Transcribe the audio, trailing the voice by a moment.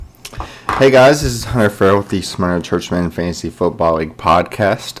Hey guys, this is Hunter Farrell with the Smyrna Churchman Fantasy Football League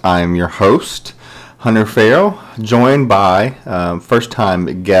podcast. I am your host, Hunter Farrell, joined by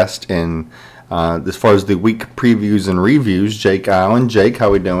first-time guest in as far as the week previews and reviews, Jake Allen. Jake,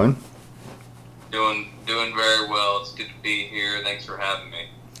 how we doing? Doing very well. It's good to be here. Thanks for having me.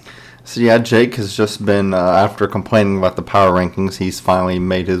 So yeah, Jake has just been after complaining about the power rankings, he's finally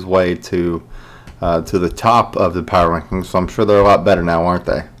made his way to the top of the power rankings. So I'm sure they're a lot better now, aren't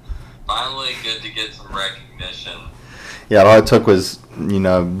they? Finally, good to get some recognition. Yeah, all it took was,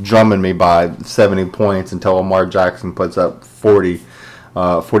 drumming me by 70 points until Lamar Jackson puts up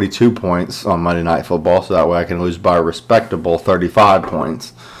 42 points on Monday Night Football, so that way I can lose by a respectable 35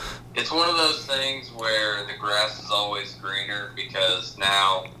 points. It's one of those things where the grass is always greener, because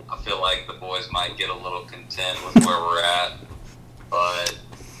now I feel like the boys might get a little content with where we're at, but,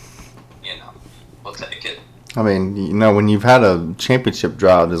 we'll take it. I mean, when you've had a championship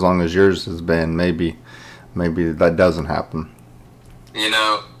drought as long as yours has been, maybe that doesn't happen.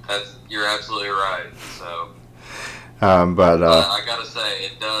 You're absolutely right. So, but I gotta say,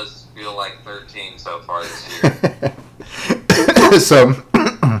 it does feel like 13 so far this year. So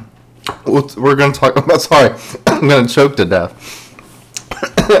we're gonna talk about. Sorry, I'm gonna choke to death.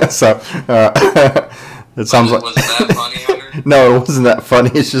 So it sounds like. Was that funny, Hunter? No, it wasn't that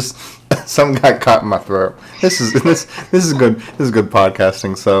funny. It's just something got caught in my throat. This is good. This is good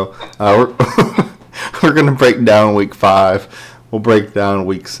podcasting. So we're gonna break down week 5. We'll break down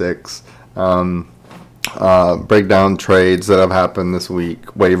week 6. Break down trades that have happened this week,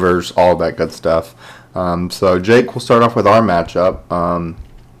 waivers, all that good stuff. So Jake, we'll start off with our matchup.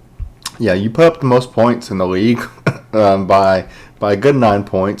 You put up the most points in the league by a good 9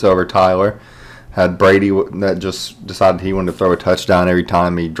 points over Tyler. Had Brady that just decided he wanted to throw a touchdown every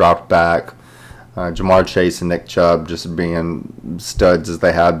time he dropped back. Jamar Chase and Nick Chubb just being studs as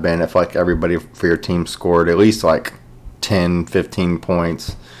they have been. I feel like everybody for your team scored at least like 10, 15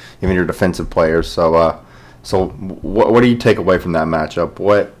 points, even your defensive players. So what do you take away from that matchup?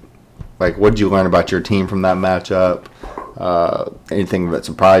 What did you learn about your team from that matchup? Anything that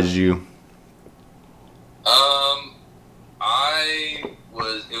surprised you?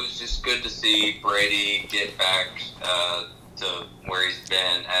 It was just good to see Brady get back to where he's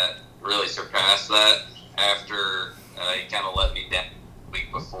been at, really surpass that after he kind of let me down the week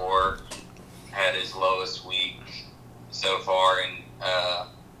before, had his lowest week so far in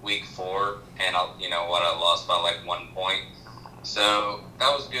week 4, and I lost by like 1 point. So that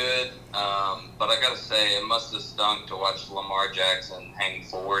was good, but I gotta say, it must have stunk to watch Lamar Jackson hang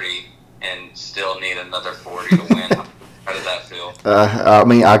 40 and still need another 40 to win. How did that feel?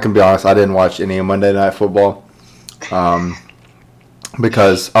 I can be honest, I didn't watch any of Monday Night Football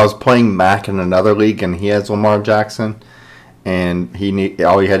because I was playing Mac in another league, and he has Lamar Jackson, and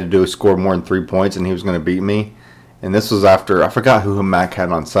all he had to do was score more than 3 points, and he was going to beat me. And this was after, I forgot who Mac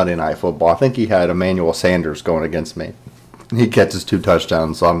had on Sunday Night Football. I think he had Emmanuel Sanders going against me. He catches 2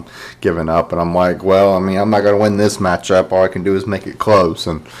 touchdowns, so I'm giving up. And I'm like, I'm not going to win this matchup. All I can do is make it close.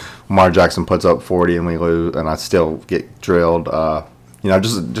 And Lamar Jackson puts up 40 and we lose, and I still get drilled.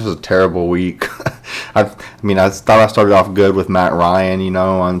 Just a terrible week. I thought I started off good with Matt Ryan,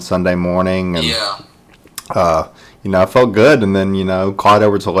 on Sunday morning. And, I felt good. And then, Clyde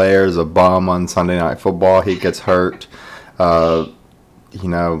Edwards-Helaire is a bum on Sunday Night Football. He gets hurt. Chris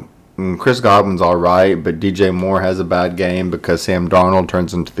Godwin's all right, but DJ Moore has a bad game because Sam Darnold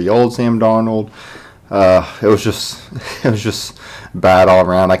turns into the old Sam Darnold. It was just bad all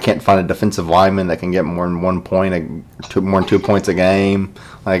around. I can't find a defensive lineman that can get more than 1 point, more than 2 points a game.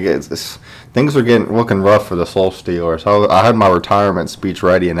 Like things are looking rough for the Soul Steelers. I had my retirement speech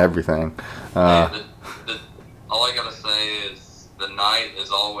ready and everything. All I gotta say is the night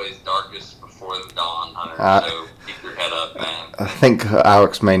is always darkest before the dawn, Hunter. So keep your head up, man. I think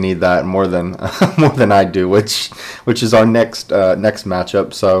Alex may need that more than I do, which is our next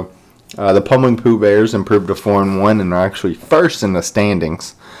matchup. So the Pummeling Pooh Bears improved to 4-1 and are actually first in the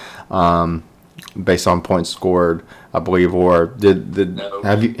standings, based on points scored, I believe. Or No,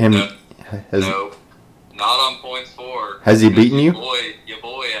 have you him? No, not on points for. Has he beaten you? Your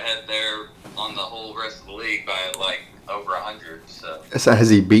boy ahead there on the whole rest of the league by like over 100. So has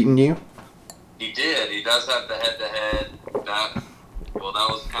he beaten you? He did. He does have the head-to-head. That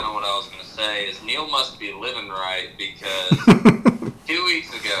was kind of what I was going to say, is Neil must be living right, because 2 weeks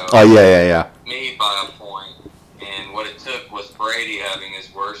ago, me by a point, and what it took was Brady having his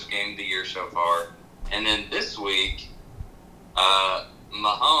worst game of the year so far. And then this week,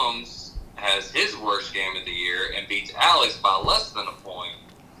 Mahomes has his worst game of the year and beats Alex by less than a point.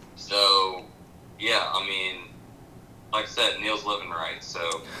 So, yeah, I mean, like I said, Neil's living right,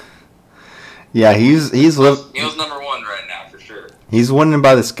 so. Yeah, he's Neil's number one right now for sure. he's winning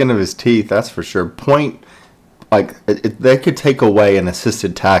by the skin of his teeth. That's for sure. They could take away an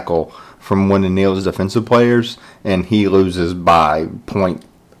assisted tackle from one of Neil's defensive players, and he loses by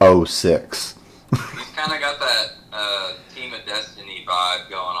 .06. He's kind of got that Team of Destiny vibe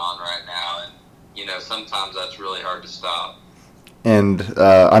going on right now, and sometimes that's really hard to stop. And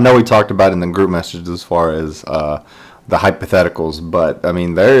I know we talked about it in the group message as far as the hypotheticals, but I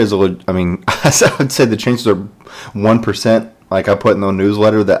mean, I would say the chances are 1%. Like I put in the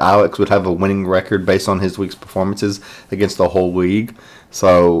newsletter that Alex would have a winning record based on his week's performances against the whole league.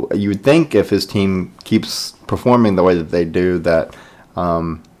 So you would think if his team keeps performing the way that they do, that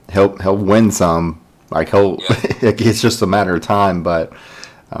he'll win some. Like it's just a matter of time. But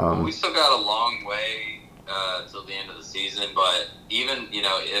well, we still got a long way till the end of the season. But even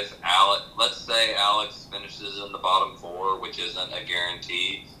if let's say Alex finishes in the bottom 4, which isn't a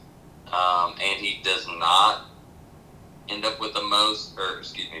guarantee, and he does not end up with the most, or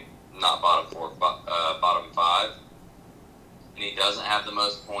excuse me, not bottom 4, bottom 5, and he doesn't have the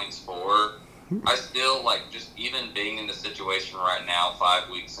most points for, I still just even being in the situation right now, 5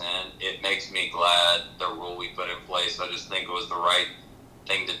 weeks in, it makes me glad the rule we put in place. I just think it was the right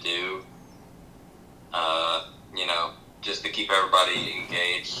thing to do. Just to keep everybody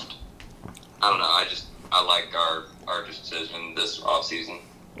engaged. I don't know. I like our decision this offseason.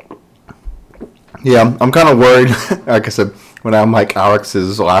 Yeah, I'm kind of worried. Like I said, when I'm like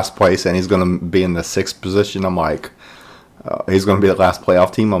Alex's last place and he's going to be in the 6th position, I'm like, he's going to be the last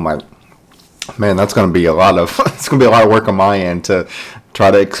playoff team. I'm like, man, that's going to be it's going to be a lot of work on my end to try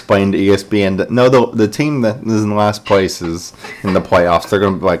to explain to ESPN that no, the team that is in last place is in the playoffs. They're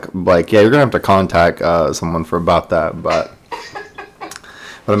going to be like, yeah, you're going to have to contact someone about that. But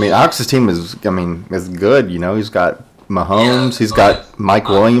I mean, Alex's team is good. He's got Mahomes, he's got Mike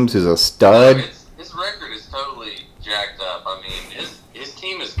Williams, who's a stud. His record is totally jacked up. I mean, his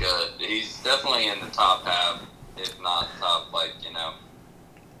team is good. He's definitely in the top half, if not top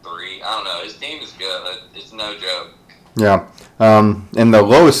 3. I don't know. His team is good. It's no joke. Yeah. In the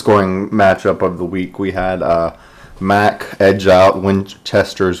lowest scoring matchup of the week, we had Mac edge out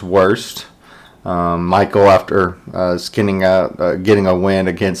Winchester's worst. Michael, after skinning out, getting a win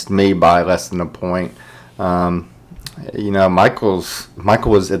against me by less than a point. Michael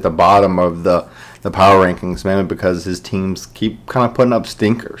was at the bottom of the power rankings mainly because his teams keep kind of putting up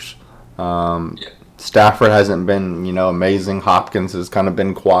stinkers. Stafford hasn't been, amazing. Hopkins has kind of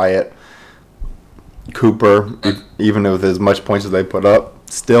been quiet. Cooper, even with as much points as they put up,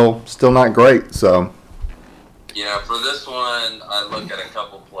 still not great. So, yeah, for this one, I look at a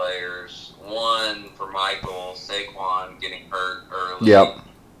couple players. One for Michael, Saquon getting hurt early. Yep.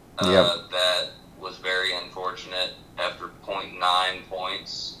 That was very unfortunate after 0.9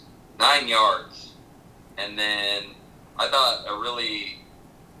 points, 9 yards, and then I thought a really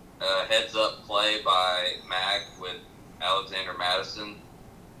heads-up play by Mac with Alexander Madison.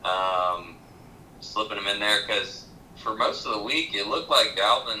 Slipping him in there because for most of the week it looked like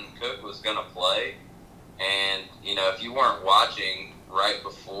Dalvin Cook was going to play, and if you weren't watching right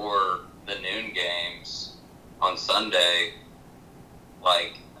before the noon games on Sunday,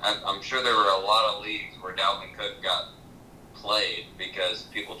 I'm sure there were a lot of leagues where Dalvin Cook got played because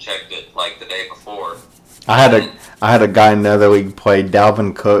people checked it the day before. I had a guy in another league play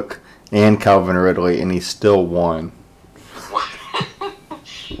Dalvin Cook and Calvin Ridley, and he still won.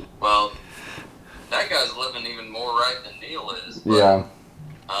 Well, that guy's living even more right than Neil is. But, yeah.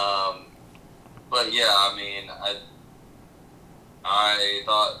 But yeah, I mean, I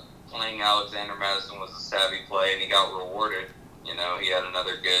thought playing Alexander Madison was a savvy play, and he got rewarded. He had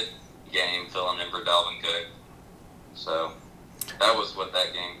another good game filling in for Dalvin Cook. So that was what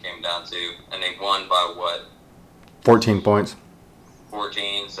that game came down to, and they won by what? 14 points.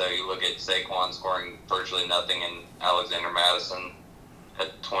 14. So you look at Saquon scoring virtually nothing, and Alexander Madison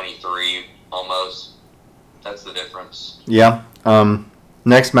at 23 almost. That's the difference. Yeah.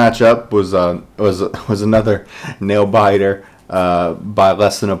 Next matchup was another nail biter by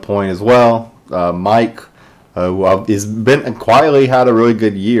less than a point as well. Mike, who has been quietly had a really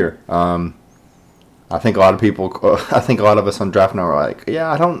good year. I think a lot of us on Draft Night were like,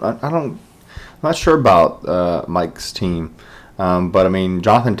 yeah, I'm not sure about Mike's team. But I mean,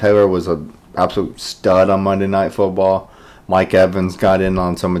 Jonathan Taylor was an absolute stud on Monday Night Football. Mike Evans got in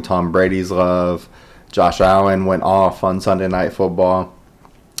on some of Tom Brady's love. Josh Allen went off on Sunday Night Football.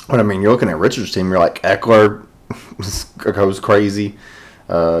 But I mean, you're looking at Richard's team, you're like, Eckler goes crazy.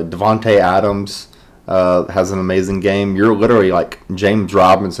 Devontae Adams has an amazing game. You're literally like James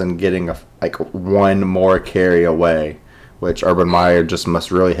Robinson getting one more carry away which Urban Meyer just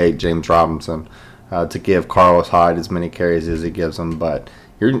must really hate James Robinson to give Carlos Hyde as many carries as he gives him. But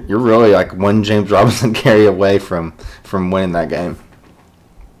you're really like one James Robinson carry away from winning that game.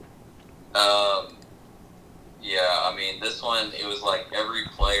 Yeah, I mean, this one, it was like every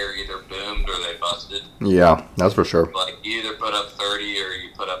player either boomed or they busted. Yeah, that's for sure. Like, you either put up 30 or you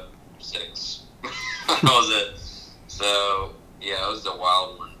put up 6. That was it. So, yeah, it was a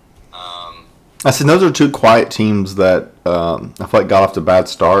wild one. I said those are two quiet teams that I feel like got off to bad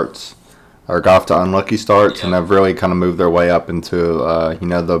starts or got off to unlucky starts and have really kind of moved their way up into,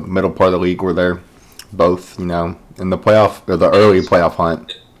 the middle part of the league where they're both, in the playoff or the early playoff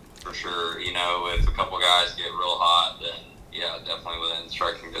hunt. For sure. If a couple guys get real hot, then, yeah, definitely within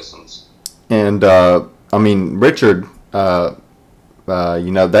striking distance. And, Richard, that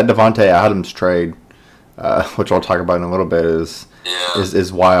Devontae Adams trade, which I'll talk about in a little bit, is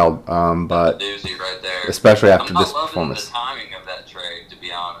wild. But doozy right there. Especially after this performance. The timing of that trade, to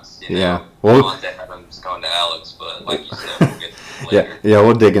be honest. Yeah. Well, Devontae Adams going to Alex, but like you said, we'll get to it later. Yeah,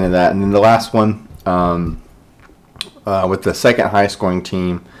 we'll dig into that. And then the last one, with the second highest scoring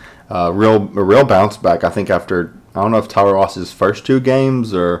team, a real bounce back. I think after, I don't know if Tyler lost his first 2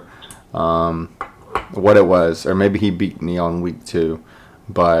 games or what it was, or maybe he beat me on week 2.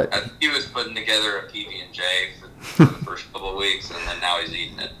 But I think he was putting together a PB&J for the first couple of weeks, and then now he's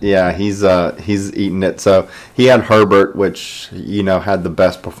eating it. Yeah, he's eating it. So he had Herbert, which had the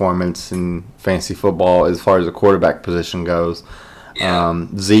best performance in fantasy football as far as the quarterback position goes. Yeah,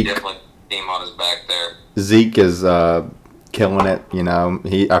 Zeke definitely team on his back there. Zeke is killing it.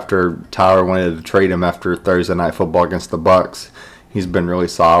 He after Tyler wanted to trade him after Thursday Night Football against the Bucks, he's been really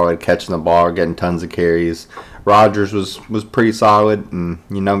solid, catching the ball, getting tons of carries. Rodgers was pretty solid, and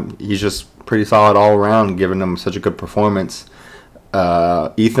he's just pretty solid all around, giving them such a good performance.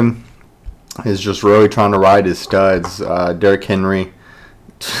 Ethan is just really trying to ride his studs. Derrick Henry.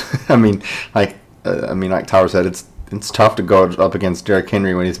 like Tyler said, it's tough to go up against Derrick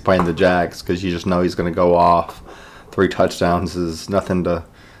Henry when he's playing the Jags because you just know he's going to go off. 3 touchdowns is nothing to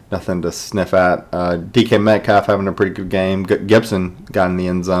sniff at. DK Metcalf having a pretty good game. Gibson got in the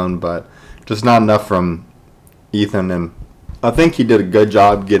end zone, but just not enough from Ethan. And I think he did a good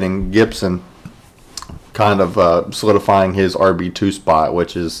job getting Gibson kind of solidifying his RB2 spot,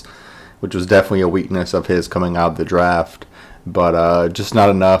 which was definitely a weakness of his coming out of the draft. But just not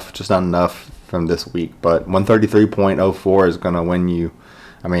enough from this week. But 133.04 is going to win you.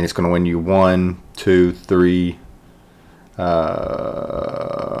 It's going to win you 1, 2, 3, 4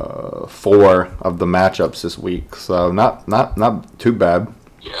 of the matchups this week, so not too bad.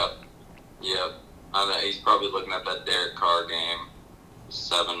 Yep. I know he's probably looking at that Derek Carr game,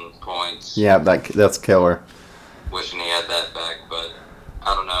 7 points. Yeah, that's killer. Wishing he had that back, but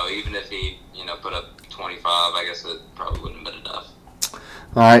I don't know. Even if he, put up 25, I guess it probably wouldn't have been enough.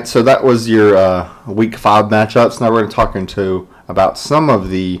 All right, so that was your week 5 matchups. Now we're going to talk about some of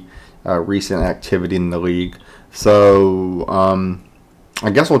the recent activity in the league. So, I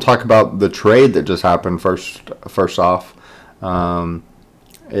guess we'll talk about the trade that just happened first off.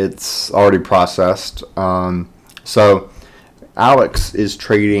 It's already processed. So, Alex is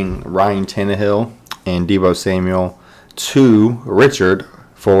trading Ryan Tannehill and Deebo Samuel to Richard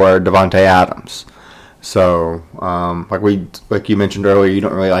for Devontae Adams. So, like you mentioned earlier, you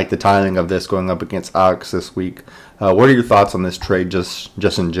don't really like the timing of this going up against Alex this week. What are your thoughts on this trade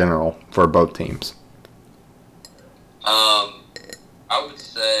just in general for both teams? I would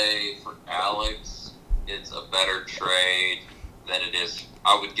say for Alex, it's a better trade than it is.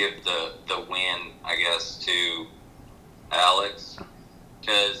 I would give the win, I guess, to Alex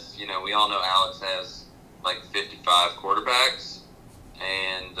because, we all know Alex has like 55 quarterbacks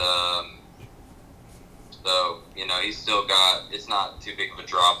and, so, he's still got, it's not too big of a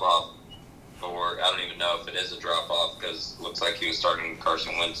drop off, or I don't even know if it is a drop off because it looks like he was starting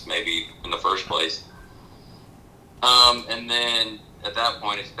Carson Wentz maybe in the first place. And then at that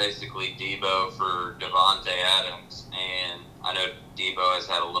point, it's basically Deebo for Devontae Adams. And I know Deebo has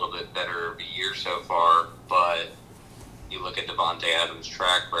had a little bit better of a year so far, but you look at Devontae Adams'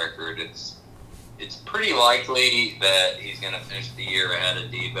 track record, it's pretty likely that he's going to finish the year ahead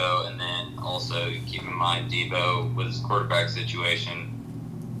of Deebo. And then also keep in mind Deebo with his quarterback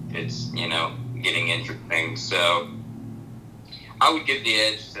situation, it's, getting interesting. So I would give the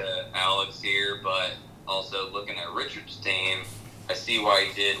edge to Alex here, but also looking at Richard's team, I see why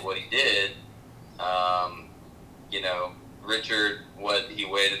he did what he did. Richard, he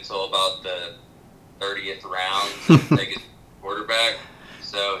waited until about the 30th round to take his quarterback.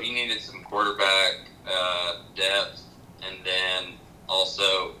 So he needed some quarterback depth. And then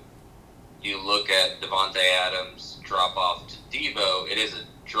also, you look at Devontae Adams' drop off to Debo, it is a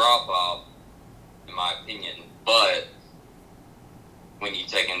drop off, in my opinion. But when you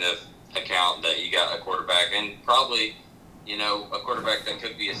take into account that you got a quarterback, and probably, a quarterback that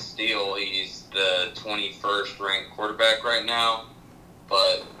could be a steal, he's the 21st ranked quarterback right now.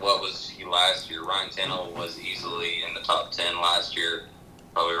 But what was he last year? Ryan Tannehill was easily in the top 10 last year,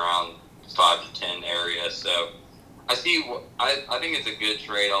 probably around 5 to 10 area. So I think it's a good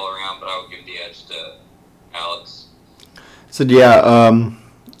trade all around, but I would give the edge to Alex. So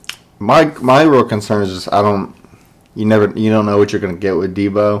my real concern is just you don't know what you're going to get with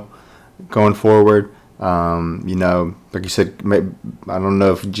Debo going forward. Like you said, I don't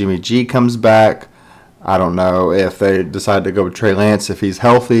know if Jimmy G comes back. I don't know if they decide to go with Trey Lance if he's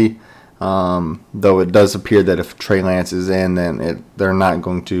healthy. Though it does appear that if Trey Lance is in, then they're not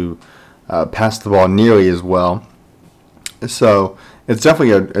going to pass the ball nearly as well. So it's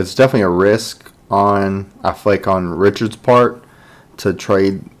definitely a risk I feel like on Richard's part to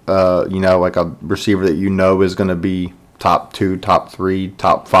trade like a receiver that is going to be top 2, top 3,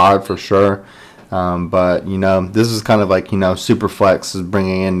 top 5 for sure. But this is kind of like Superflex is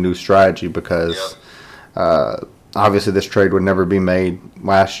bringing in new strategy because obviously this trade would never be made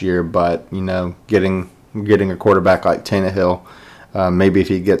last year. But getting a quarterback like Tannehill, maybe if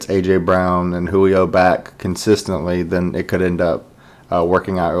he gets AJ Brown and Julio back consistently, then it could end up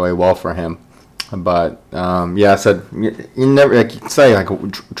working out really well for him. But I said you never like you say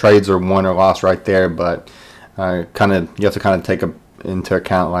trades are won or lost right there, but you have to kind of take into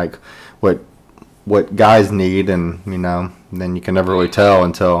account like what guys need, and then you can never really tell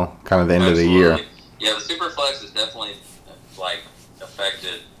until kind of the end of the year. Yeah, the Superflex has definitely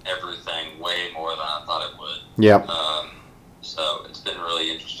affected everything way more than I thought it would. Yeah. So it's been really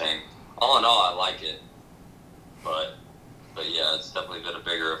interesting. All in all, I like it, but yeah, it's definitely been a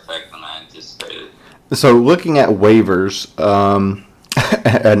bigger effect than I anticipated. So looking at waivers,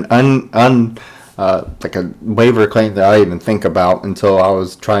 like a waiver claim that I didn't even think about until I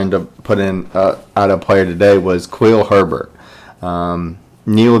was trying to put in out a player today was Khalil Herbert.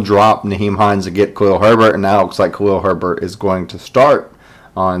 Neil dropped Nyheim Hines to get Khalil Herbert, and now it looks like Khalil Herbert is going to start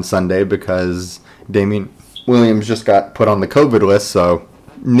on Sunday because Damian Williams just got put on the COVID list. So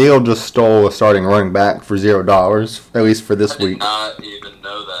Neil just stole a starting running back for $0, at least for this week. I did not even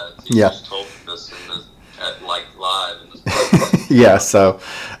know that. He just told me this live in this podcast.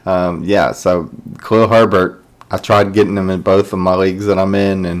 So Khalil Herbert, I tried getting him in both of my leagues that I'm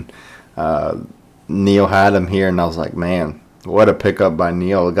in, and Neil had him here, and I was like, man, what a pickup by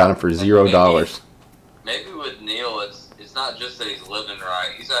Neil. Got him for $0. Maybe with Neil, it's not just that he's living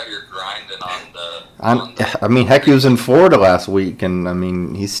right. He's out here grinding I mean, heck, he was in Florida last week, and I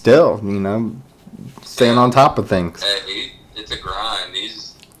mean, he's still, staying on top of things. Hey, it's a grind.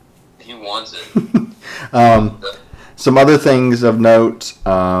 He wants it. Some other things of note,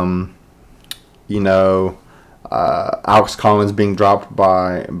 Alex Collins being dropped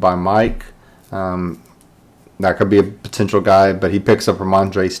by Mike. That could be a potential guy, but he picks up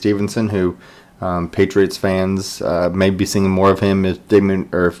Ramondre Stevenson, who Patriots fans may be seeing more of him if Damien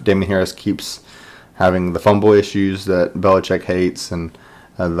Harris keeps having the fumble issues that Belichick hates and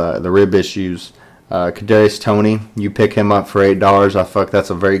the rib issues. Kadarius Toney, you pick him up for $8. I feel like that's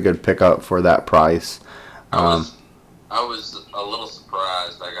a very good pickup for that price. I was a little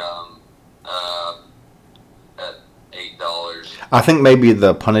surprised. I got him at $8. I think maybe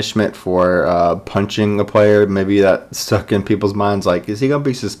the punishment for punching a player, maybe that stuck in people's minds. Like, is he going to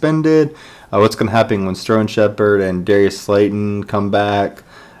be suspended? What's going to happen when Sterling Shepard and Darius Slayton come back?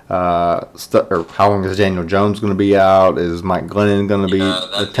 Or how long is Daniel Jones going to be out? Is Mike Glennon going to be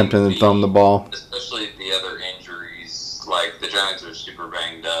attempting to throw him the ball? Especially the other injuries. Like, the Giants are super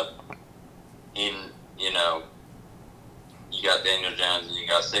banged up. You got Daniel Jones and you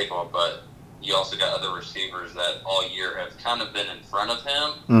got Saquon, but you also got other receivers that all year have kind of been in front of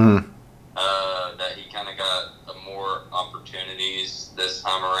him. Mm-hmm. That he kind of got more opportunities this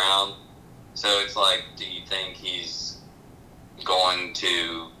time around. So it's like, do you think he's going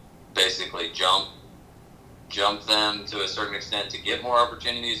to basically jump them to a certain extent to get more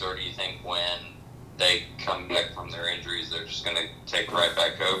opportunities, or do you think when they come back from their injuries, they're just going to take right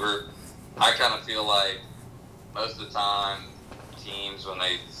back over? I kind of feel like most of the time, teams, when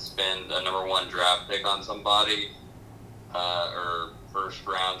they spend a number 1 draft pick on somebody, or first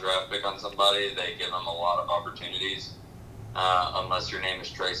round draft pick on somebody, they give them a lot of opportunities, unless your name is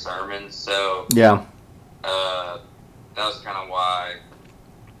Trey Sermon. So yeah, that was kind of why.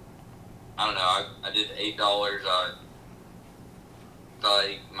 I don't know. I did $8. thought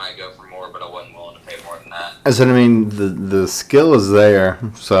he might go for more, but I wasn't willing to pay more than that. I said, I mean, the skill is there,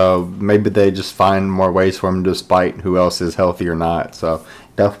 so maybe they just find more ways for him despite who else is healthy or not. So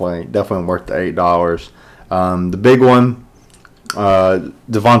definitely worth the $8. The big one,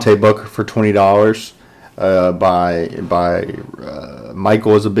 Devontae Booker for $20. By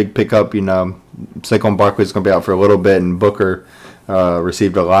Michael is a big pickup. You know, Saquon Barkley is going to be out for a little bit, and Booker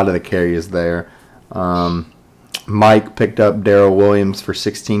received a lot of the carries there. Mike picked up Darrell Williams for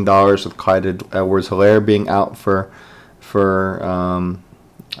 $16 with Clyde Edwards-Helaire being out for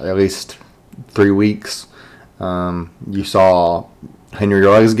at least 3 weeks. You saw Henry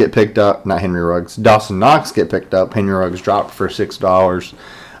Ruggs get picked up. Not Henry Ruggs. Dawson Knox get picked up. Henry Ruggs dropped for $6.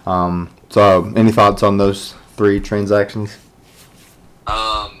 So any thoughts on those 3 transactions?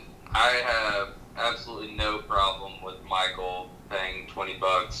 I have absolutely no problem with Michael paying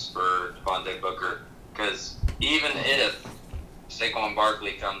 $20 for Devontae Booker, because even if Saquon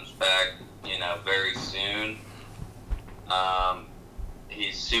Barkley comes back, very soon,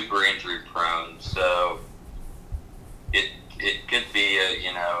 he's super injury prone, so it could be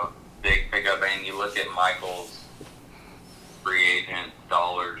a big pickup. And you look at Michael's free agent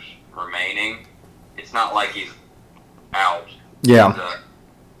dollars remaining, it's not like he's out. Yeah.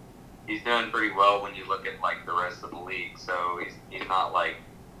 He's doing pretty well when you look at like the rest of the league, so he's not like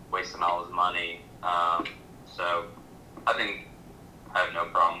wasting all his money. So I think I have no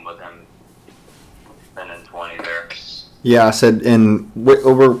problem with him spending 20 there. Yeah, I said, and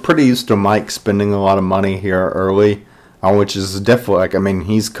we're pretty used to Mike spending a lot of money here early, which is definitely,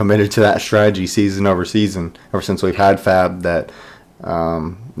 he's committed to that strategy season over season, ever since we've had Fab, that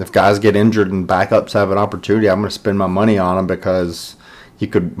if guys get injured and backups have an opportunity, I'm going to spend my money on them, because you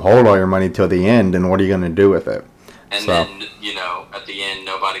could hold all your money till the end, and what are you going to do with it? And then, at the end,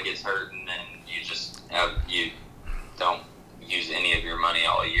 nobody gets hurt, and then you don't use any of your money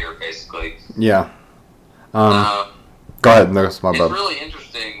all year, basically. Yeah. Go ahead, that's my bad. It's really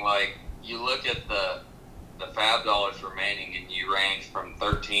interesting, like, you look at the Fab dollars remaining, and you range from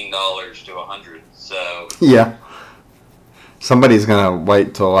 $13 to $100, so... Yeah. Somebody's going to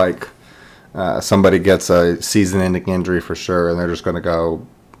wait till, somebody gets a season-ending injury for sure, and they're just going to go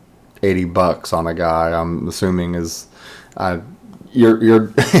 $80 on a guy. I'm assuming is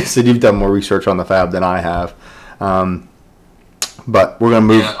you're so you've done more research on the Fab than I have, but we're going to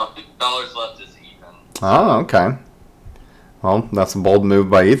move. Yeah, $2 left is Ethan. Oh, okay. Well, that's a bold move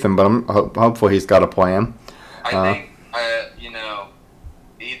by Ethan, but I'm hopeful he's got a plan. I think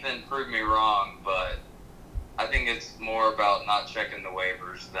Ethan proved me wrong, but I think it's more about not checking the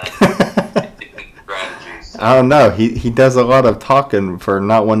waivers than strategies. So. I don't know. He does a lot of talking for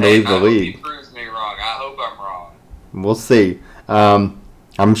not wanting to leave the league. He proves me wrong. I hope I'm wrong. We'll see.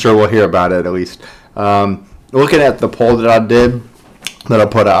 I'm sure we'll hear about it at least. Looking at the poll that I did, that I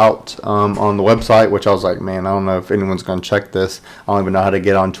put out on the website, which I was like, man, I don't know if anyone's going to check this. I don't even know how to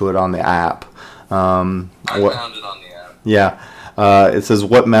get onto it on the app. I found it on the app. Yeah. It says,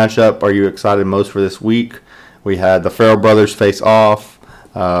 what matchup are you excited most for this week? We had the Farrell brothers face off,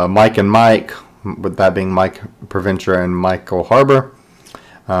 Mike and Mike, with that being Mike Proventura and Michael Harbor.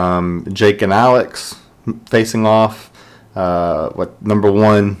 Jake and Alex facing off. Number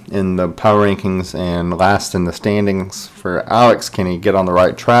 1 in the power rankings and last in the standings for Alex. Can he get on the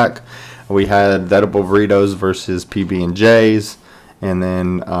right track? We had the Edible Burritos versus PB&J's, and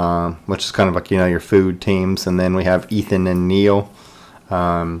then which is kind of like your food teams. And then we have Ethan and Neil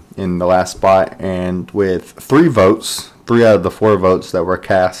in the last spot, and with 3 votes, 3 out of the 4 votes that were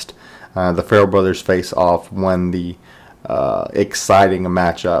cast, the Farrell brothers face off won the exciting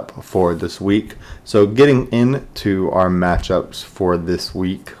matchup for this week. So getting into our matchups for this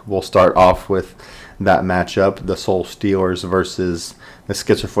week, we'll start off with that matchup: the Soul Stealers versus the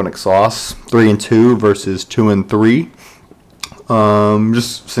Schizophrenic Sauce. 3-2 versus 2-3.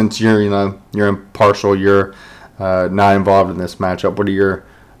 Just since you're impartial, you're not involved in this matchup. What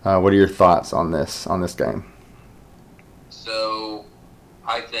are your thoughts on this game? So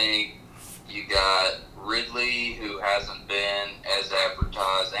I think you got Ridley, who hasn't been as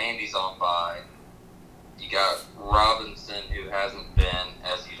advertised, and he's on bye. You got Robinson, who hasn't been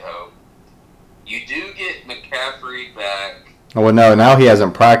as you'd hope. You do get McCaffrey back. Oh, well, no, now he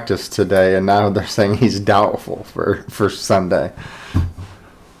hasn't practiced today, and now they're saying he's doubtful for Sunday.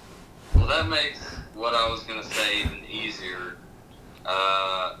 Well, that makes what I was going to say even easier.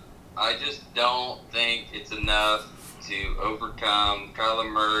 I just don't think it's enough to overcome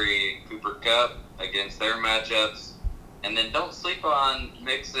Kyler Murray and Cooper Kupp against their matchups. And then don't sleep on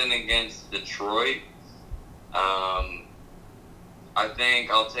Mixon against Detroit. I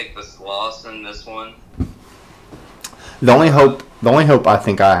think I'll take the loss in this one. The only hope I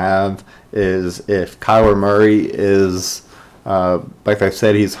think I have is if Kyler Murray is, like I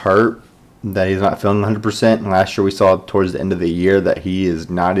said, he's hurt, that he's not feeling 100%. And last year we saw towards the end of the year that he is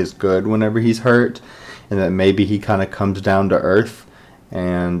not as good whenever he's hurt, and that maybe he kind of comes down to earth,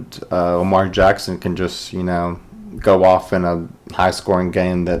 and Lamar Jackson can just, go off in a high-scoring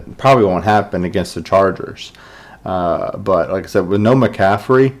game that probably won't happen against the Chargers. But like I said, with no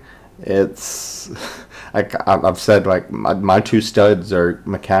McCaffrey, it's like I've said, like my two studs are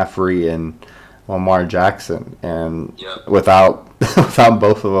McCaffrey and Lamar Jackson, and Yep. without without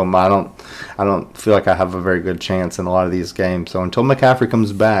both of them, I don't feel like I have a very good chance in a lot of these games. So until McCaffrey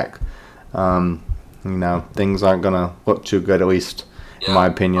comes back, things aren't gonna look too good, at least in my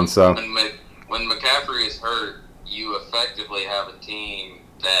opinion. So When McCaffrey is hurt, you effectively have a team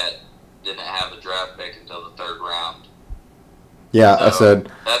that didn't have a draft pick until the third round. yeah, I So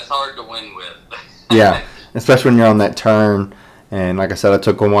said that's hard to win with. yeah, especially when you're on that turn. And like I said, I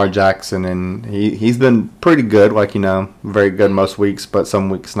took Lamar Jackson, and he's been pretty good. Like very good most weeks, but some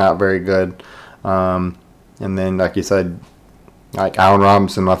weeks not very good. And then like you said, like Allen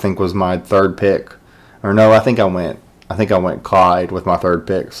Robinson, I think was my third pick, or no, I think I went Clyde with my third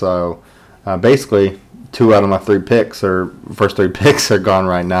pick. So basically, two out of my first three picks are gone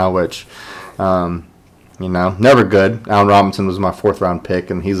right now, which never good. Allen Robinson was my fourth round pick,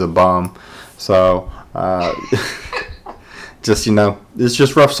 and he's a bum. So. It's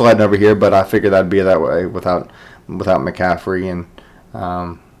just rough sliding over here, but I figured that'd be that way without McCaffrey, and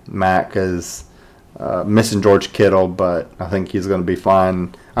Mac is missing George Kittle, but I think he's going to be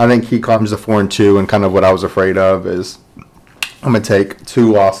fine. I think he climbs to 4-2, and kind of what I was afraid of is I'm going to take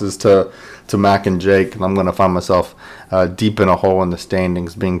two losses to Mac and Jake, and I'm going to find myself deep in a hole in the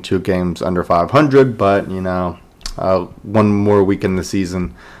standings, being 2 games under 500. But one more week in the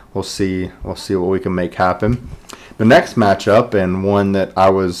season, we'll see what we can make happen. The next matchup, and one that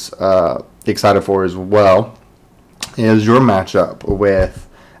I was excited for as well, is your matchup with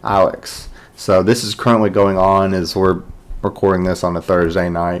Alex. So this is currently going on as we're recording this on a Thursday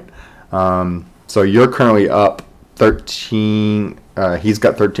night. So you're currently up 13. He's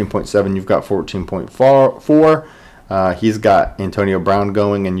got 13.7. You've got 14.4. He's got Antonio Brown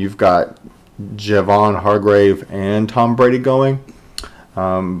going, and you've got Javon Hargrave and Tom Brady going.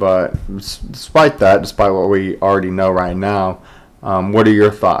 But despite what we already know right now, what are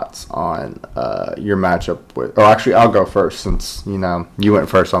your thoughts on your matchup with? Or actually, I'll go first since you went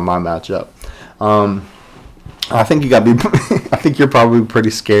first on my matchup. I think I think you're probably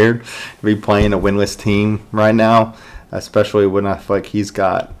pretty scared to be playing a winless team right now, especially when I feel like he's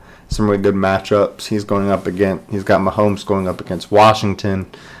got some really good matchups. He's got Mahomes going up against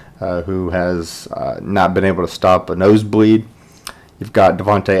Washington, who has not been able to stop a nosebleed. You've got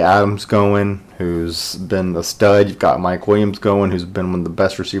Devontae Adams going, who's been a stud. You've got Mike Williams going, who's been one of the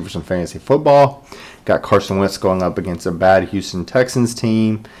best receivers in fantasy football. You've got Carson Wentz going up against a bad Houston Texans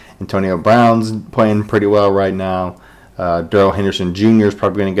team. Antonio Brown's playing pretty well right now. Darrell Henderson Jr. is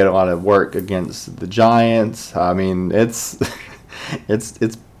probably going to get a lot of work against the Giants. I mean, it's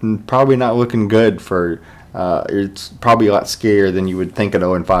probably not looking good for. It's probably a lot scarier than you would think an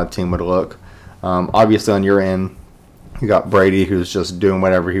 0-5 team would look. Obviously, on your end, you got Brady, who's just doing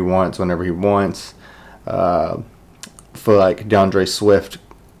whatever he wants whenever he wants. For like DeAndre Swift,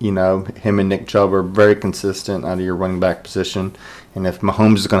 him and Nick Chubb are very consistent out of your running back position. And if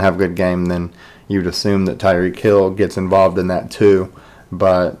Mahomes is going to have a good game, then you'd assume that Tyreek Hill gets involved in that too.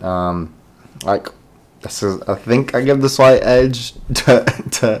 But I think I give the slight edge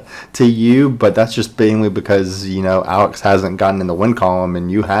to you, but that's just mainly because Alex hasn't gotten in the win column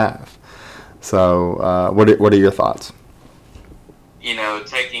and you have. So what are your thoughts?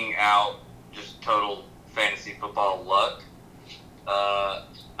 Taking out just total fantasy football luck, I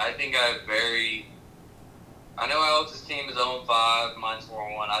think I know Alex's team is 0-5, mine's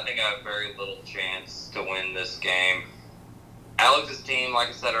 4-1. I think I have very little chance to win this game. Alex's team, like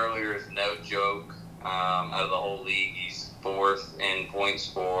I said earlier, is no joke. Out of the whole league, he's 4th in points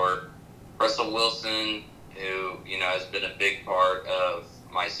for. Russell Wilson, who, has been a big part of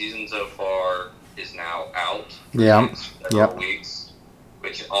my season so far, is now out for several weeks,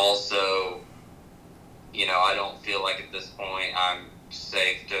 which also, I don't feel like at this point I'm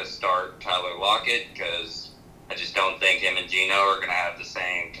safe to start Tyler Lockett because I just don't think him and Geno are going to have the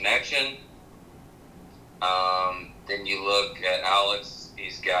same connection. Then you look at Alex,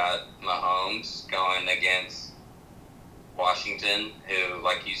 he's got Mahomes going against Washington, who,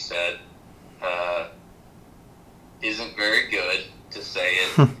 like you said, isn't very good, to say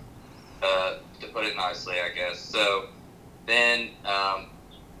it, to put it nicely, I guess. So then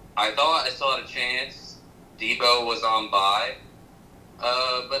I thought I still had a chance Debo was on bye.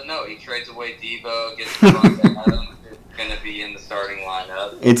 But no, he trades away Debo, gets Devontae Adams, who's going to be in the starting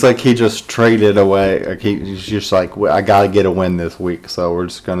lineup. It's like he just traded away. Like he's just like, I got to get a win this week, so we're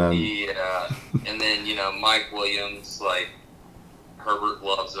just going to. Yeah. And then, Mike Williams, like, Herbert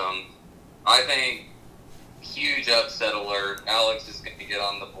loves him. I think huge upset alert. Alex is going to get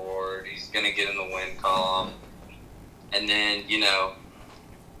on the board. He's going to get in the win column. And then,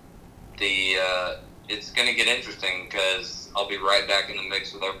 it's going to get interesting because I'll be right back in the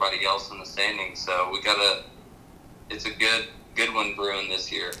mix with everybody else in the standings. So it's a good one brewing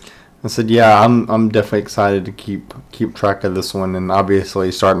this year. I said, yeah, I'm definitely excited to keep track of this one, and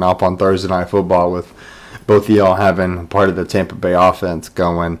obviously starting off on Thursday Night Football with both of y'all having part of the Tampa Bay offense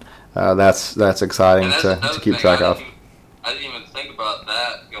going. That's exciting to keep track of. I didn't even think about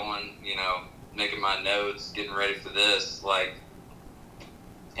that going, making my notes, getting ready for this. Like,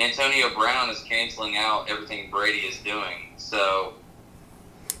 Antonio Brown is canceling out everything Brady is doing. So.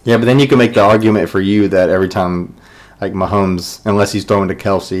 Yeah, but then you can make the argument for you that every time, like Mahomes, unless he's throwing to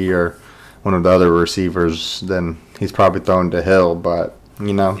Kelsey or one of the other receivers, then he's probably throwing to Hill. But,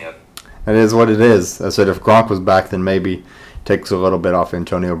 Yep. It is what it is. I said if Gronk was back, then maybe takes a little bit off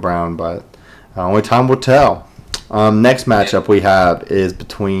Antonio Brown, but only time will tell. Next matchup we have is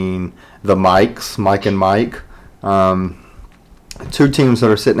between the Mikes, Mike and Mike. Two teams that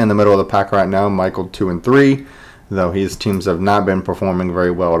are sitting in the middle of the pack right now. Michael 2-3, though his teams have not been performing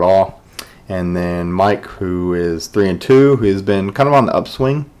very well at all. And then Mike, who is 3-2, who has been kind of on the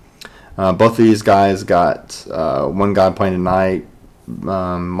upswing. Both of these guys got one guy playing tonight,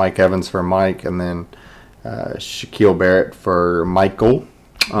 Mike Evans for Mike, and then Shaquille Barrett for Michael.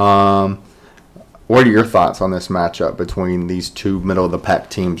 What are your thoughts on this matchup between these two middle-of-the-pack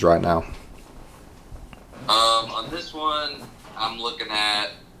teams right now? On this one, I'm looking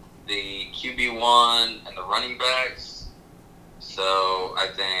at the QB1 and the running backs. So I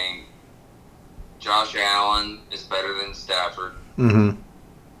think Josh Allen is better than Stafford. Mm-hmm.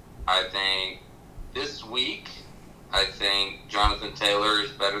 I think this week, Jonathan Taylor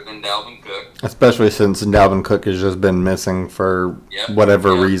is better than Dalvin Cook. Especially since Dalvin Cook has just been missing for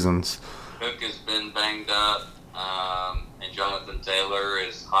whatever reasons. Cook has been banged up, and Jonathan Taylor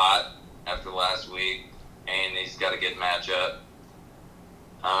is hot after last week, and he's got a good matchup.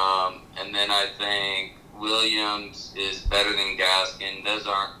 And then I think Williams is better than Gaskin. Those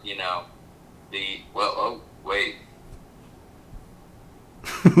aren't, wait.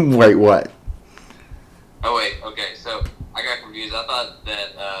 Wait, what? Oh, wait, okay, so I got confused. I thought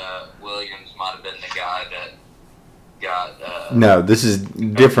that Williams might have been the guy that got... no, this is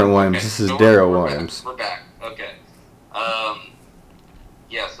different Williams. Okay. This is So Darrell we're Williams. We're back. Okay.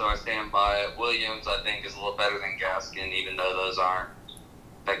 Yeah, so I stand by it. Williams, I think, is a little better than Gaskin, even though those aren't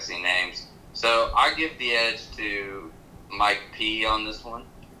sexy names. So I give the edge to Mike P on this one.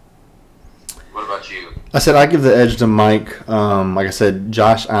 What about you? I said I give the edge to Mike. Like I said,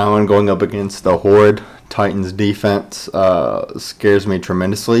 Josh Allen going up against the horrid Titans defense scares me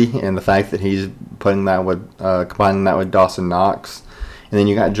tremendously, and the fact that he's combining that with Dawson Knox, and then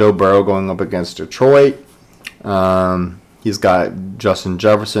you got Joe Burrow going up against Detroit. He's got Justin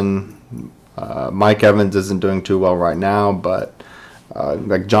Jefferson. Mike Evans isn't doing too well right now, but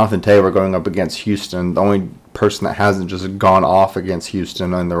like Jonathan Taylor going up against Houston, the only person that hasn't just gone off against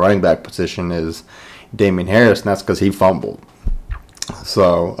Houston in the running back position is Damian Harris, and that's because he fumbled.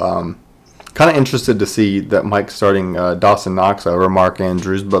 So, kind of interested to see that Mike's starting Dawson Knox over Mark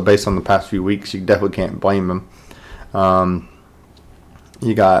Andrews, but based on the past few weeks, you definitely can't blame him.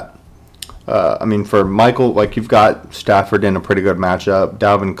 You got, for Michael, like you've got Stafford in a pretty good matchup.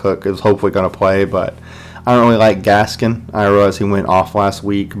 Dalvin Cook is hopefully going to play, but I don't really like Gaskin. I realize he went off last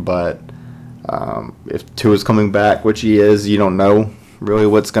week, but if Tua's coming back, which he is, you don't know really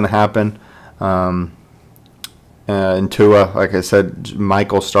what's going to happen. And Tua, like I said,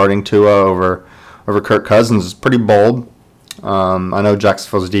 Michael starting Tua over Kirk Cousins is pretty bold. I know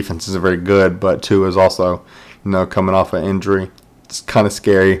Jacksonville's defense isn't very good, but Tua is also, coming off an injury. It's kind of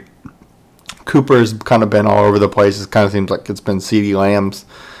scary. Cooper's kind of been all over the place. It kind of seems like it's been CeeDee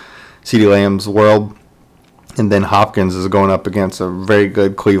Lamb's world. And then Hopkins is going up against a very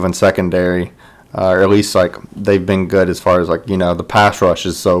good Cleveland secondary. Or at least, they've been good as far as, the pass rush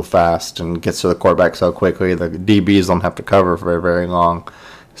is so fast and gets to the quarterback so quickly. The DBs don't have to cover for very, very long.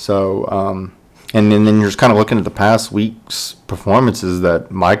 So, and then you're just kind of looking at the past week's performances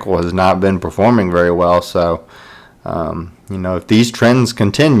that Michael has not been performing very well. So, if these trends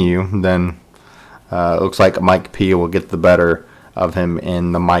continue, then it looks like Mike P will get the better of him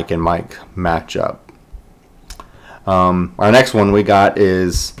in the Mike and Mike matchup. Our next one we got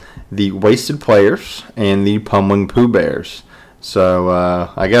is the Wasted Players and the Pummeling Pooh Bears. So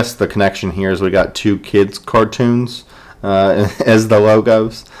I guess the connection here is we got two kids cartoons as the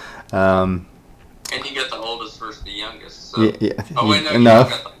logos. And you got the oldest versus the youngest. So. Yeah, oh wait, no. No.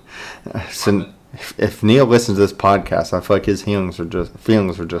 You got So if Neil listens to this podcast, I feel like his feelings are just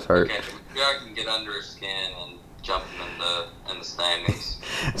hurt. Okay, maybe I can get under his skin and jump him in the standings.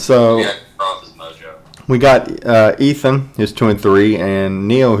 So Maybe I can throw off his mojo. we got Ethan, who's 2-3, and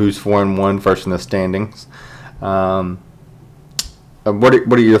Neil, who's 4-1, first in the standings. What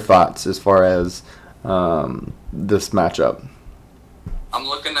are your thoughts as far as this matchup? I'm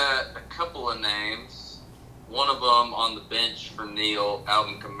looking at a couple of names. One of them on the bench for Neil,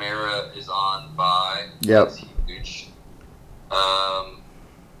 Alvin Kamara, is on bye. Yep. That's huge.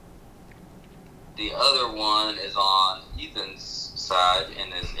 The other one is on Ethan's side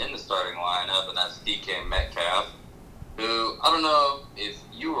and is in the starting lineup, and that's DK Metcalf, who, I don't know if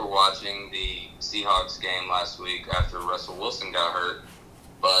you were watching the Seahawks game last week after Russell Wilson got hurt,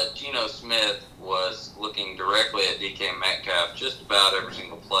 but Geno Smith was looking directly at DK Metcalf just about every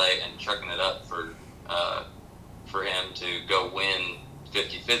single play and chucking it up for him to go win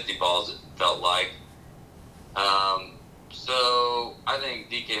 50-50 balls, it felt like. So I think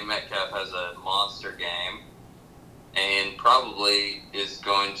DK Metcalf has a monster game and probably is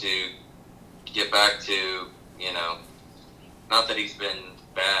going to get back to, not that he's been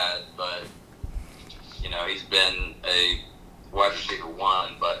bad, but, he's been a wide receiver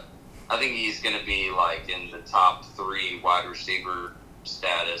 1, but I think he's going to be like in the top 3 wide receiver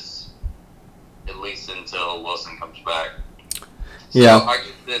status, at least until Wilson comes back. Yeah. So I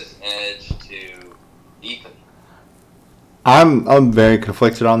give this edge to Ethan. I'm very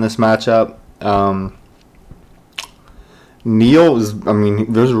conflicted on this matchup. Neil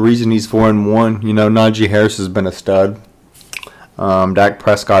there's a reason he's 4-1. Najee Harris has been a stud. Dak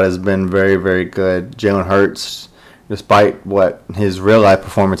Prescott has been very, very good. Jalen Hurts, despite what his real life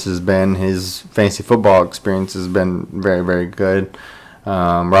performance has been, his fantasy football experience has been very, very good.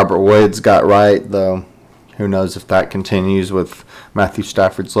 Robert Woods got right, though. Who knows if that continues with Matthew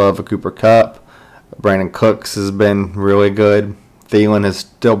Stafford's love of Cooper Kupp. Brandon Cooks has been really good. Thielen has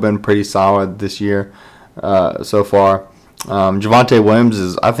still been pretty solid this year so far. Javonte Williams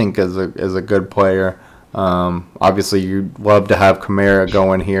is a good player. Obviously, you'd love to have Kamara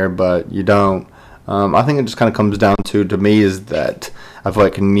going here, but you don't. I think it just kind of comes down to me is that I feel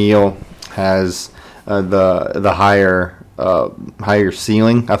like Neil has the higher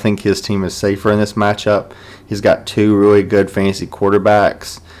ceiling. I think his team is safer in this matchup. He's got two really good fantasy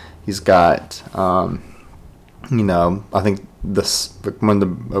quarterbacks. He's got, I think one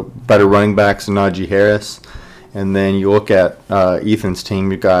of the better running backs, Najee Harris. And then you look at Ethan's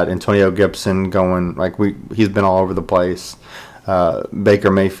team. You've got Antonio Gibson going he's been all over the place. Baker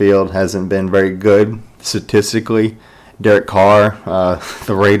Mayfield hasn't been very good statistically. Derek Carr,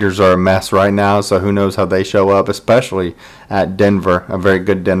 the Raiders are a mess right now, so who knows how they show up, especially at Denver, a very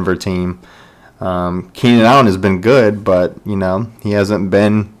good Denver team. Keenan Allen has been good, but he hasn't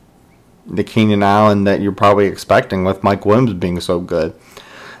been the Keenan Allen that you're probably expecting with Mike Williams being so good.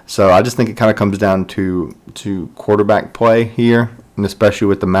 So I just think it kind of comes down to quarterback play here, and especially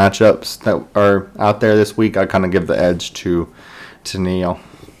with the matchups that are out there this week, I kind of give the edge to Neil.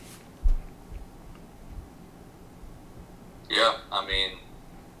 Yeah,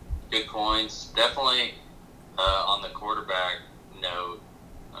 good points. Definitely on the quarterback note,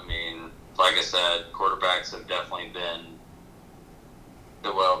 like I said, quarterbacks have definitely been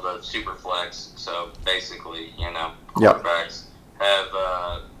the super flex. So basically, quarterbacks have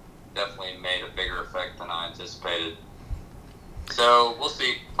definitely made a bigger effect than I anticipated. So we'll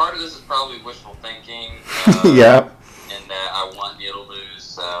see. Part of this is probably wishful thinking. Yeah. And that I want Neil to lose,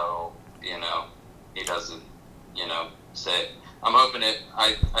 so he doesn't. Say. I'm hoping it.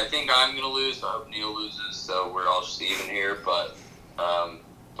 I think I'm gonna lose. I hope Neil loses, so we're all just even here. But yeah,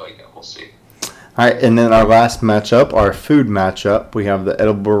 we'll see. All right, and then our last matchup, our food matchup, we have the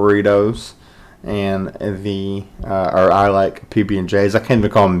edible burritos and the I like PB&Js. I can't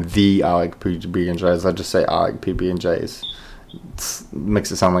even call them the I like PB&Js. I just say I like PB&Js. It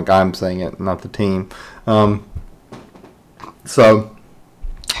makes it sound like I'm saying it, not the team.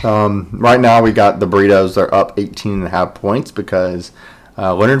 Right now we got the burritos. They're up 18.5 points because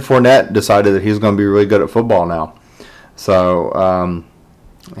Leonard Fournette decided that he's going to be really good at football now. So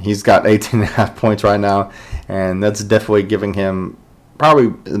he's got 18.5 points right now, and that's definitely giving him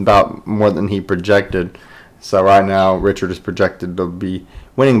probably about more than he projected. So right now Richard is projected to be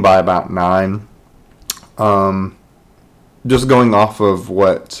winning by about 9. Just going off of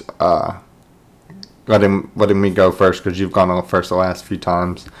what letting me go first because you've gone on first the last few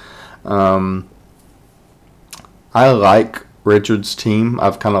times. Um, I like Richard's team.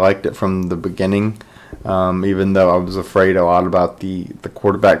 I've kind of liked it from the beginning, even though I was afraid a lot about the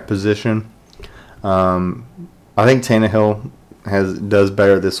quarterback position. Um, I think Tannehill does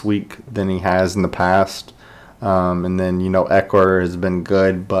better this week than he has in the past. And then, Eckler has been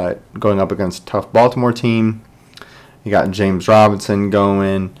good, but going up against a tough Baltimore team, you got James Robinson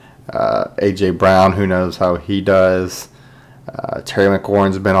going, A.J. Brown, who knows how he does. Terry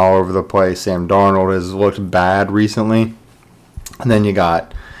McLaurin's been all over the place. Sam Darnold has looked bad recently. And then you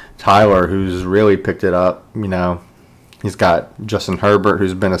got Tyler, who's really picked it up. He's got Justin Herbert,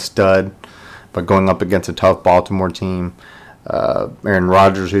 who's been a stud, but going up against a tough Baltimore team. Aaron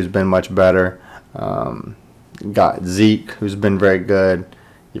Rodgers, who's been much better. Got Zeke, who's been very good.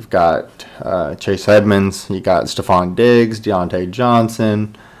 You've got Chase Edmonds. You got Stephon Diggs, Deontay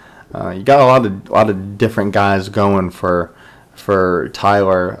Johnson. You got a lot of different guys going for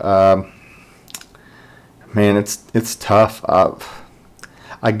Tyler. Man, it's tough.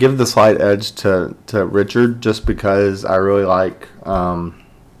 I give the slight edge to Richard just because I really like. I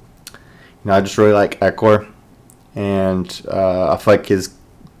just really like Eckler, and I feel like his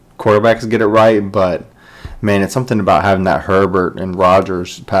quarterbacks get it right, but. Man, it's something about having that Herbert and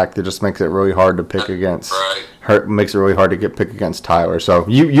Rodgers pack that just makes it really hard to pick against. Right. Makes it really hard to pick against Tyler. So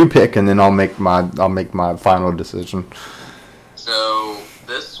you pick, and then I'll make my final decision. So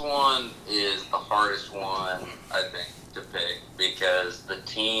this one is the hardest one, I think, to pick because the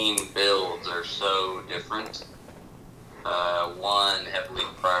team builds are so different. One heavily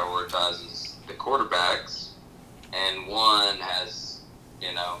prioritizes the quarterbacks, and one has,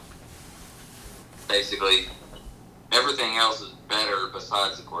 basically everything else is better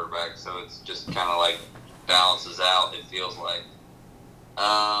besides the quarterback, so it's just kind of like balances out, it feels like.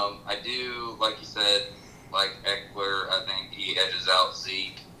 I do, like you said, like Eckler. I think he edges out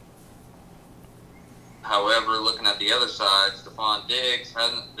Zeke. However, looking at the other side, Stephon Diggs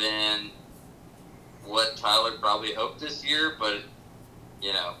hasn't been what Tyler probably hoped this year, but,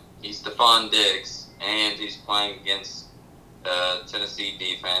 he's Stephon Diggs, and he's playing against Tennessee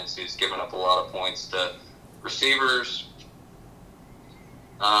defense, who's given up a lot of points to receivers.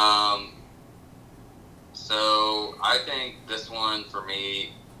 So I think this one for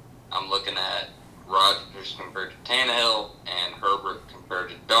me, I'm looking at Rodgers compared to Tannehill and Herbert compared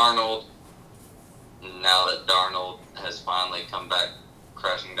to Darnold. Now that Darnold has finally come back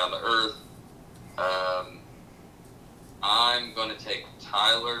crashing down to earth, I'm going to take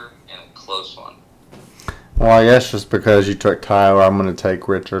Tyler in a close one. Well, I guess just because you took Tyler, I'm going to take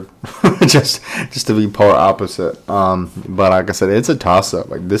Richard, just to be polar opposite. But like I said, it's a toss-up.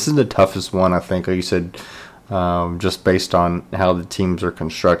 Like, this is the toughest one, I think, like you said, just based on how the teams are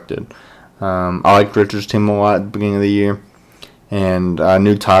constructed. I liked Richard's team a lot at the beginning of the year, and I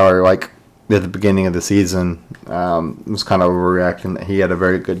knew Tyler, like, at the beginning of the season, was kind of overreacting that he had a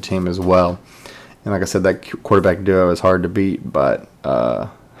very good team as well. And like I said, that quarterback duo is hard to beat, but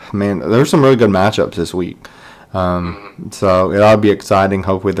man, there's some really good matchups this week. So it'll be exciting.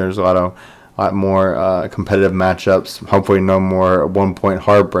 Hopefully there's a lot more competitive matchups. Hopefully no more 1-point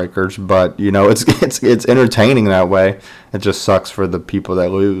heartbreakers, but it's entertaining that way. It just sucks for the people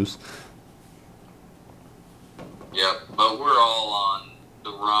that lose. Yep, but we're all on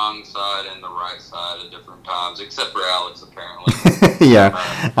the wrong side and the right side at different times, except for Alex, apparently.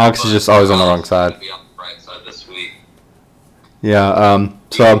 Yeah, Alex is just always on the wrong side. Be on the right side this week. Yeah.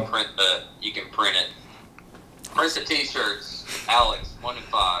 You can print it. Print the T-shirts. Alex, 1 and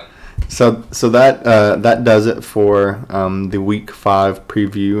 5. So that does it for the Week 5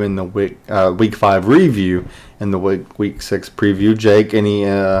 preview and the Week 5 review and the Week 6 preview. Jake, any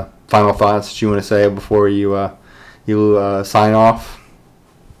final thoughts that you want to say before you sign off?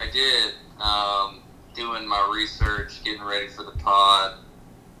 I did. Doing my research, getting ready for the pod,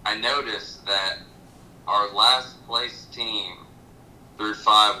 I noticed that our last place team through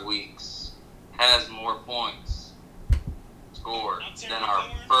 5 weeks has more points scored than our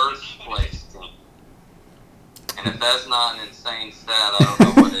first place team. And if that's not an insane stat, I don't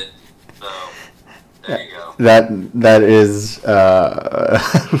know what it is. So there you go. That is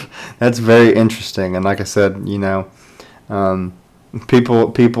that's very interesting. And like I said,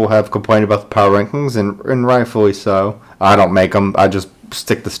 people have complained about the power rankings, and rightfully so. I don't make them. I just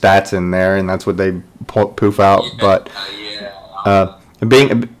stick the stats in there, and that's what they poof out. But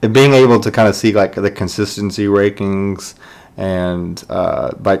being able to kind of see like the consistency rankings and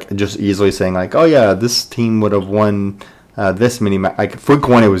like just easily saying like, oh yeah, this team would have won this many. Like for week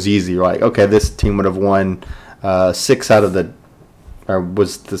 1, it was easy. Like, okay, this team would have won 6 out of the, or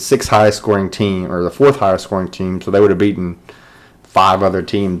was the 6th highest scoring team or the 4th highest scoring team, so they would have beaten 5 other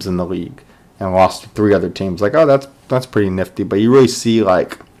teams in the league and lost to 3 other teams. Like, oh, that's pretty nifty. But you really see,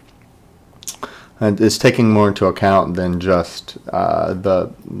 like, it's taking more into account than just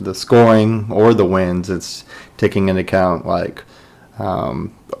the scoring or the wins. It's taking into account, like,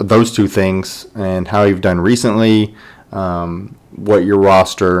 those 2 things and how you've done recently, what your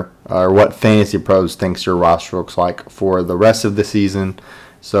roster or what Fantasy Pros thinks your roster looks like for the rest of the season.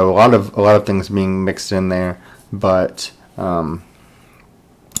 So a lot of things being mixed in there, but like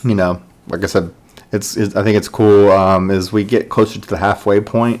I said, it's I think it's cool as we get closer to the halfway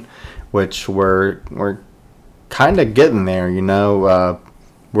point, which we're kind of getting there.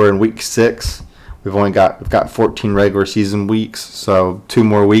 We're in week 6. We've got 14 regular season weeks, so 2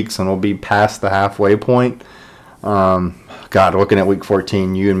 more weeks and we'll be past the halfway point. God, looking at week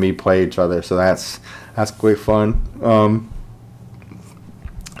 14, you and me play each other, so that's great fun.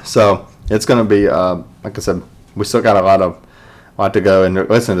 So it's gonna be like I said, we still got a lot to go and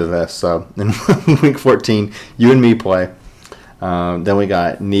listen to this. So in week 14, you and me play. Then we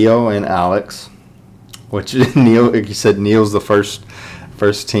got Neil and Alex, which Neil, like you said, Neil's the first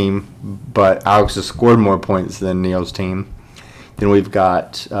team, but Alex has scored more points than Neil's team. Then we've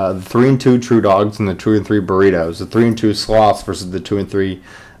got the 3-2 True Dogs and the 2-3 Burritos. The 3-2 Sloths versus the 2-3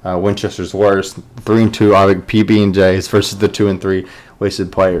 Winchester's Worst. 3-2 PB&Js versus the 2-3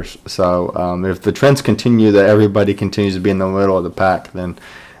 Wasted Players. So if the trends continue that everybody continues to be in the middle of the pack, then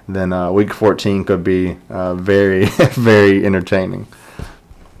week 14 could be very, very entertaining.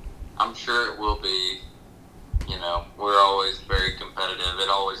 I'm sure it will be. We're always very competitive. It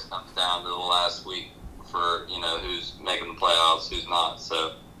always comes down to the last week for, who's making the playoffs, who's not.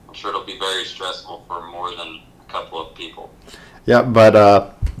 So I'm sure it'll be very stressful for more than a couple of people. Yeah, but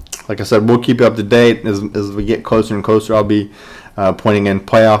like I said, we'll keep you up to date as we get closer and closer. I'll be pointing in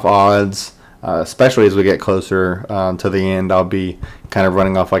playoff odds, especially as we get closer to the end. I'll be kind of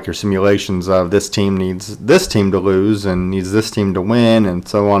running off like your simulations of this team needs this team to lose and needs this team to win and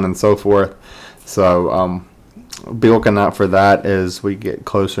so on and so forth. So be looking out for that as we get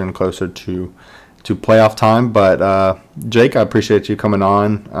closer and closer to playoff time. But Jake, I appreciate you coming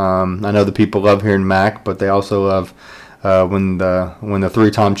on. I know the people love hearing Mac, but they also love when the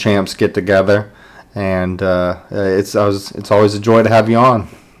 3-time champs get together, and it's always a joy to have you on.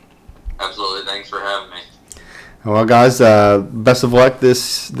 Absolutely, thanks for having me. Well, guys, best of luck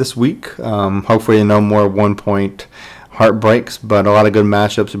this week. Hopefully, no more 1-point heartbreaks, but a lot of good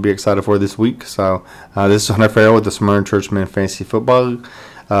matchups to be excited for this week. So this is Hunter Farrell with the Smyrna Churchman Fantasy Football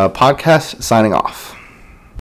Podcast, signing off.